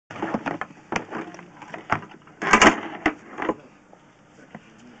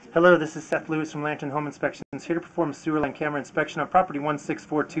Hello, this is Seth Lewis from Lantern Home Inspections, here to perform a sewer line camera inspection on property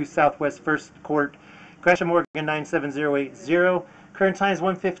 1642 Southwest 1st Court, Gresham, Oregon 97080. Current time is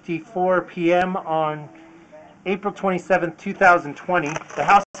 1:54 p.m. on April 27, 2020. The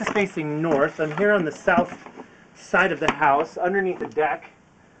house is facing north. I'm here on the south side of the house, underneath the deck,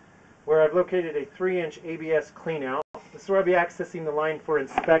 where I've located a 3-inch ABS cleanout. This is where I'll be accessing the line for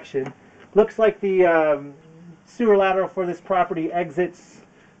inspection. Looks like the sewer lateral for this property exits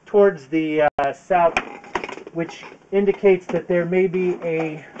towards the south, which indicates that there may be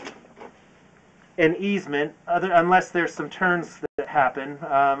an easement, unless there's some turns that happen.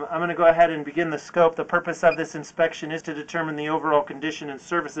 I'm going to go ahead and begin the scope. The purpose of this inspection is to determine the overall condition and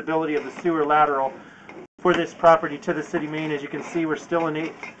serviceability of the sewer lateral for this property to the city main. As you can see, we're still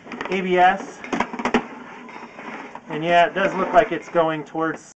in ABS, and yeah, it does look like it's going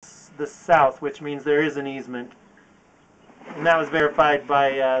towards the south, which means there is an easement. And that was verified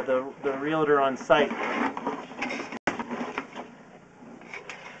by the realtor on site.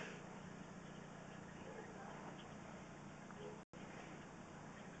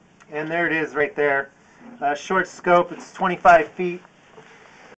 And there it is right there. Short scope, it's 25 feet.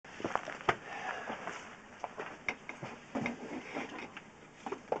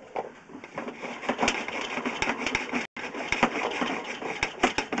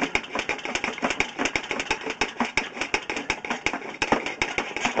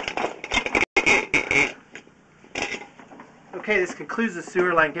 Okay, this concludes the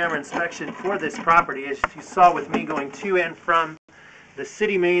sewer line camera inspection for this property. As you saw with me going to and from the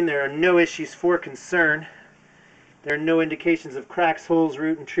city main, there are no issues for concern. There are no indications of cracks, holes,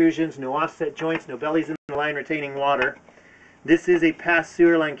 root intrusions, no offset joints, no bellies in the line retaining water. This is a past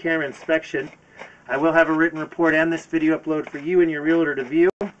sewer line camera inspection. I will have a written report and this video upload for you and your realtor to view.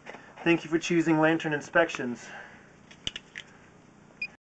 Thank you for choosing Lantern Inspections.